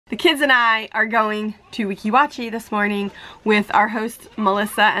The kids and I are going to Weeki Wachee this morning with our host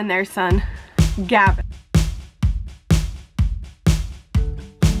Melissa and their son Gavin.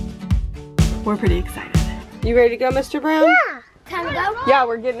 We're pretty excited. You ready to go, Mr. Brown? Yeah. Time to go? Yeah,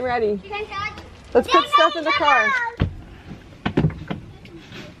 we're getting ready. Let's put stuff in the car.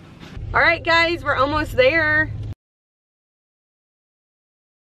 All right, guys, we're almost there.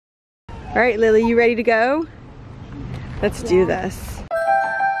 All right, Lily, you ready to go? Let's do this.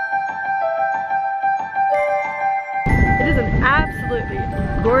 It is an absolutely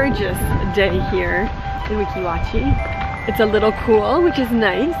gorgeous day here in Weeki Wachee. It's a little cool, which is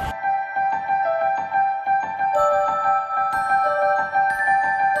nice.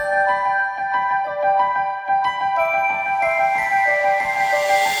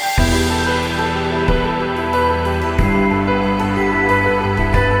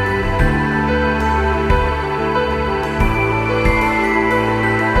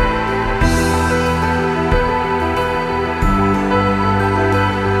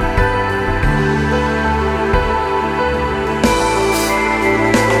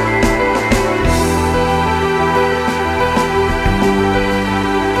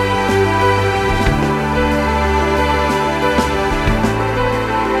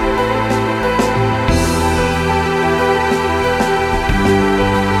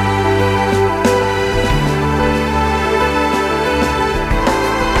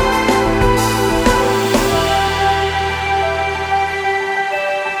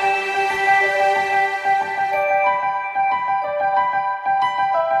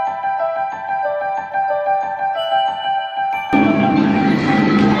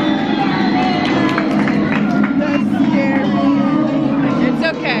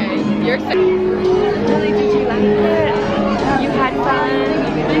 Lily, did you like it? You had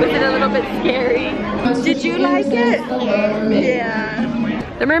fun? Was it a little bit scary? Did you like it?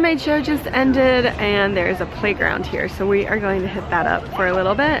 Yeah. The mermaid show just ended and there's a playground here, so we are going to hit that up for a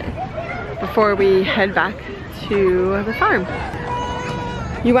little bit before we head back to the farm.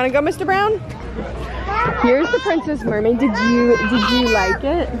 You want to go, Mr. Brown? Here's the Princess Mermaid. Did you like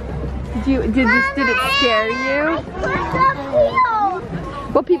it? Did it scare you?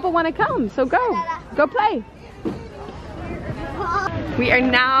 Well, people want to come, so go play. We are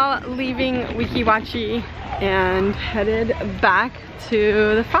now leaving Weeki Wachee and headed back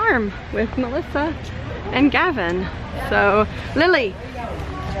to the farm with Melissa and Gavin. So, Lily,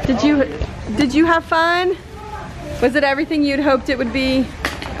 did you have fun? Was it everything you'd hoped it would be?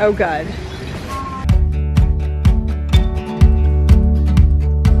 Oh, good.